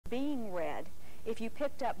being red. If you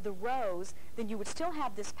picked up the rose, then you would still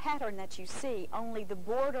have this pattern that you see, only the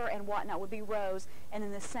border and whatnot would be rose, and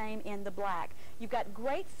then the same in the black. You've got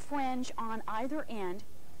great fringe on either end.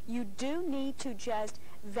 You do need to just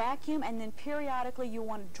vacuum, and then periodically you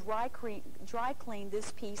want to dry clean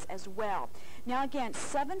this piece as well. Now again,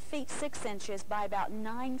 7 feet 6 inches by about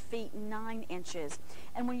 9 feet 9 inches.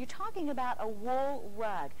 And when you're talking about a wool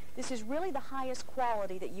rug, this is really the highest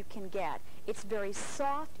quality that you can get. It's very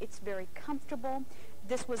soft, it's very comfortable.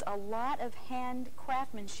 This was a lot of hand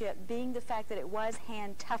craftsmanship, being the fact that it was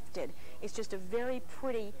hand tufted. It's just a very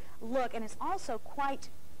pretty look, and it's also quite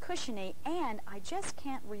cushiony, and I just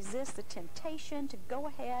can't resist the temptation to go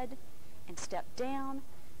ahead and step down,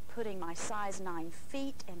 putting my size 9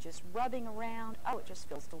 feet and just rubbing around. Oh, it just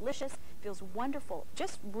feels delicious, feels wonderful,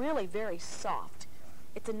 just really very soft.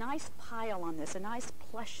 It's a nice pile on this, a nice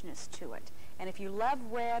plushness to it. And if you love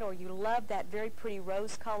red, or you love that very pretty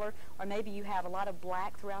rose color, or maybe you have a lot of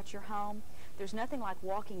black throughout your home, there's nothing like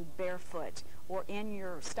walking barefoot or in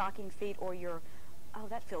your stocking feet or your oh,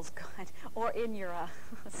 that feels good, or in your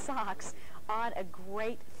socks on a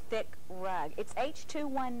great thick rug. It's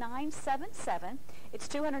H21977. It's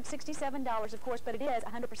 $267, of course, but it is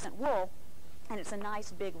 100% wool, and it's a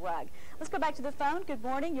nice big rug. Let's go back to the phone. Good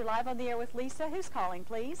morning. You're live on the air with Lisa. Who's calling,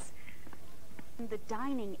 please? The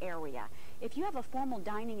dining area. If you have a formal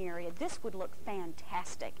dining area, this would look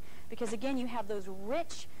fantastic, because again, you have those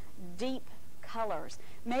rich, deep colors.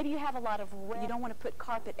 Maybe you have a lot of red. You don't want to put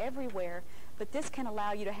carpet everywhere, but this can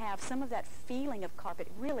allow you to have some of that feeling of carpet.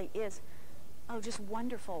 It really is, oh, just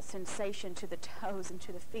wonderful sensation to the toes and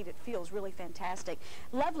to the feet. It feels really fantastic.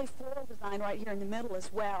 Lovely floral design right here in the middle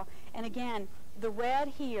as well. And again, the red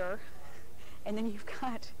here, and then you've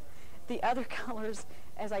got the other colors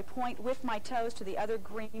as I point with my toes to the other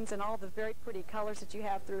greens and all the very pretty colors that you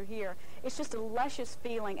have through here. It's just a luscious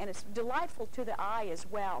feeling, and it's delightful to the eye as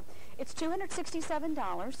well. It's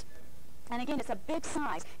 $267, and again, it's a big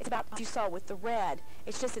size. It's about what you saw with the red.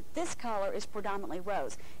 It's just that this color is predominantly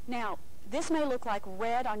rose. Now, this may look like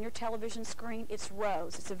red on your television screen. It's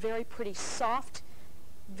rose. It's a very pretty, soft,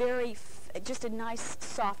 just a nice,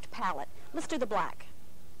 soft palette. Let's do the black.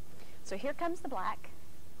 So here comes the black.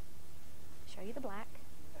 Show you the black.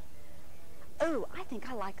 Oh, I think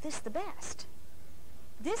I like this the best.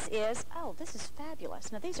 This is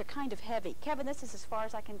fabulous. Now, these are kind of heavy. Kevin, this is as far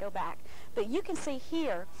as I can go back. But you can see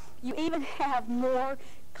here, you even have more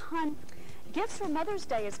Gifts for Mother's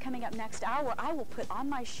Day is coming up next hour. I will put on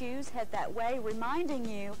my shoes, head that way, reminding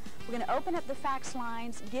you we're going to open up the fax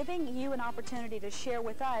lines, giving you an opportunity to share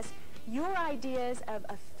with us your ideas of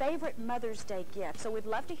a favorite Mother's Day gift. So we'd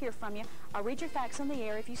love to hear from you. I'll read your fax on the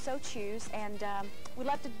air if you so choose, and we'd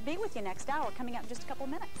love to be with you next hour, coming up in just a couple of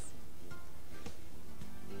minutes.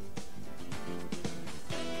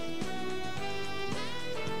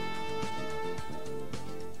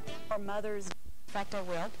 For Mother's Day, in fact, I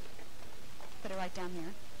will. Put it right down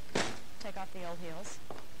here. Take off the old heels.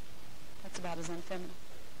 That's about as unfeminine.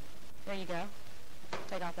 There you go.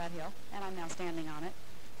 Take off that heel. And I'm now standing on it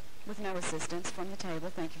with no assistance from the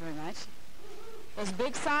table. Thank you very much. Those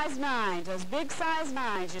big size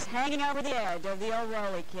 9s, just hanging over the edge of the old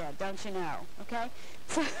Rolly kid, don't you know, okay?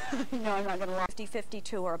 So, no, I'm not going to lie. 50/50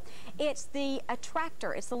 tour. It's the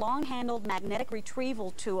attractor. It's the long-handled magnetic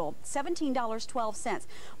retrieval tool. $17.12.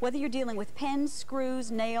 Whether you're dealing with pins,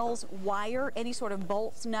 screws, nails, wire, any sort of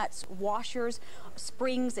bolts, nuts, washers,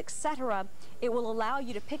 springs, etc., it will allow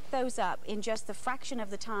you to pick those up in just the fraction of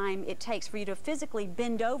the time it takes for you to physically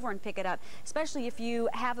bend over and pick it up, especially if you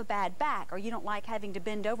have a bad back or you don't like having to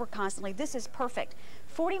bend over constantly. This is perfect.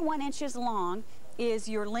 41 inches long is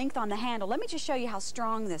your length on the handle. Let me just show you how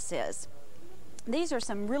strong this is. These are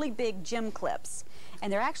some really big gym clips,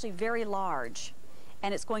 and they're actually very large.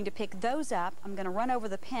 And it's going to pick those up. I'm going to run over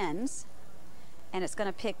the pins, and it's going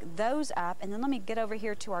to pick those up. And then let me get over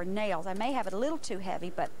here to our nails. I may have it a little too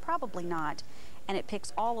heavy, but probably not. And it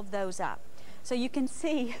picks all of those up. So you can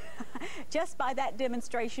see, just by that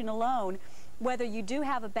demonstration alone, whether you do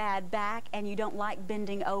have a bad back and you don't like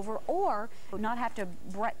bending over, or not have to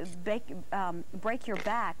break your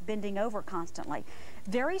back bending over constantly.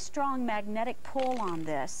 Very strong magnetic pull on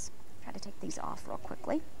this. Try to take these off real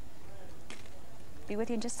quickly. Be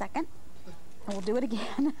with you in just a second. And we'll do it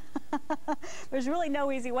again. There's really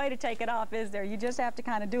no easy way to take it off, is there? You just have to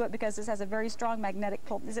kind of do it because this has a very strong magnetic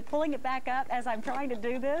pull. Is it pulling it back up as I'm trying to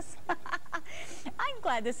do this? I'm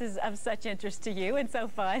glad this is of such interest to you and so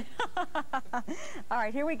fun. All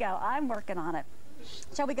right, here we go. I'm working on it.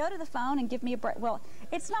 Shall we go to the phone and give me a break? Well,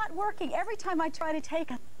 it's not working. Every time I try to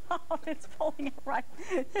take a... It's pulling it right.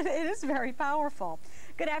 It is very powerful.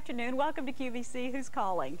 Good afternoon. Welcome to QVC. Who's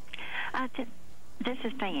calling? This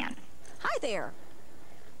is Diane. Hi there.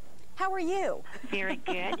 How are you? Very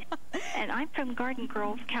good. And I'm from Garden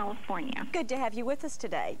Grove, California. Good to have you with us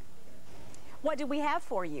today. What do we have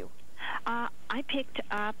for you? I picked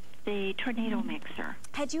up the tornado mixer.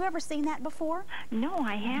 Had you ever seen that before? No,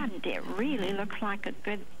 I hadn't. It really looks like a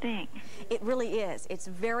good thing. It really is. It's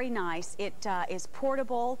very nice. It is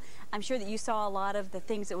portable. I'm sure that you saw a lot of the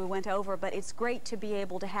things that we went over, but it's great to be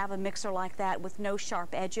able to have a mixer like that with no sharp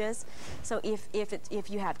edges. So if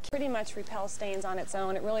you have pretty much repels stains on its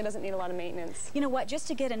own. It really doesn't need a lot of maintenance. You know what? Just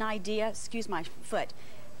to get an idea, excuse my foot.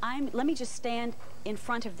 Let me just stand in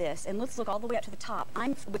front of this and let's look all the way up to the top.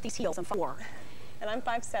 I'm with these heels. I'm 4. And I'm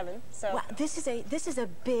 5'7", so... Wow, this is a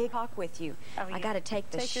big talk with you. Oh, yeah. I got to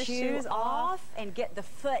take the shoes off and get the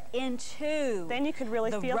foot into Then you could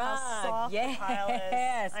really feel rug. how soft yes. the pile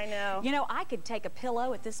is. I know. You know, I could take a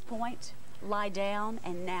pillow at this point, lie down,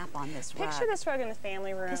 and nap on this rug. Picture this rug in the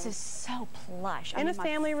family room. This is so plush. In a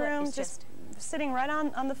family room, just sitting right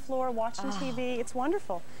on the floor, watching TV. It's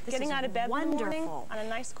wonderful. Getting out of bed in the morning on a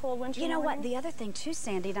nice cold winter morning. You know what? The other thing too,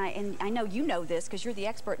 Sandy, and I know you know this because you're the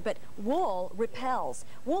expert, but wool repels.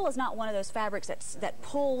 Wool is not one of those fabrics that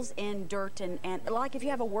pulls in dirt and like if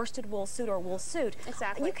you have a worsted wool suit or a wool suit,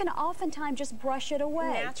 exactly. You can oftentimes just brush it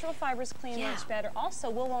away. Natural fibers clean much better.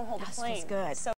 Also, wool won't hold a flame. Good. So